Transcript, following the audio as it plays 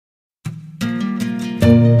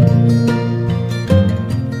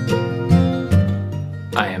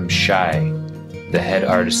Shai, the head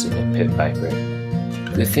artisan at Pit Viper.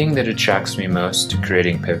 The thing that attracts me most to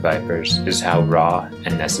creating Pit Vipers is how raw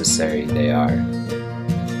and necessary they are.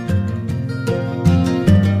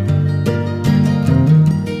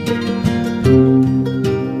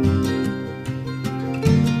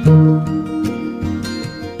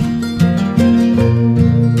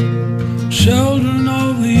 Children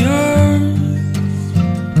of the earth,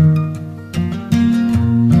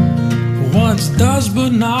 once dust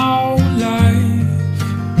but now life,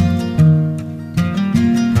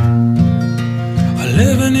 are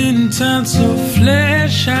living in tents of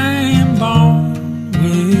flesh and bone.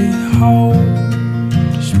 We hold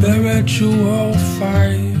spiritual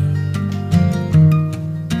fire.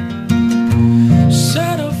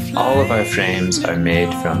 All of our frames are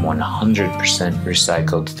made from 100%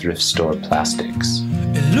 recycled thrift store plastics.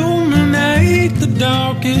 Illuminate the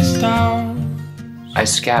darkest hour. I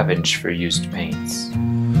scavenge for used paints.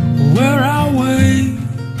 Where I wait,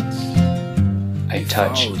 I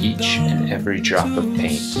touch each and every drop of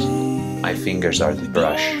paint. My fingers are the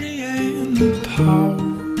brush.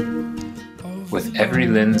 With every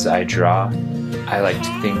lens I draw, I like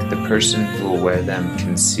to think the person who will wear them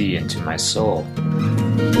can see into my soul.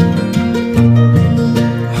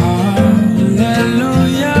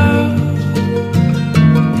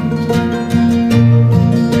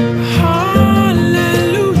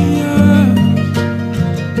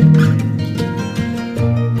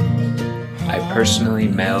 I personally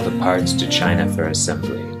mail the parts to China for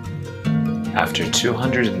assembly. After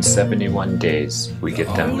 271 days, we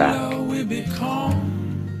get them back.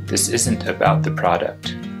 This isn't about the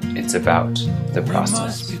product, it's about the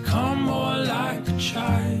process.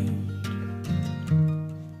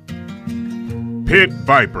 Pit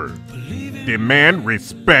Viper. Demand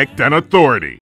respect and authority.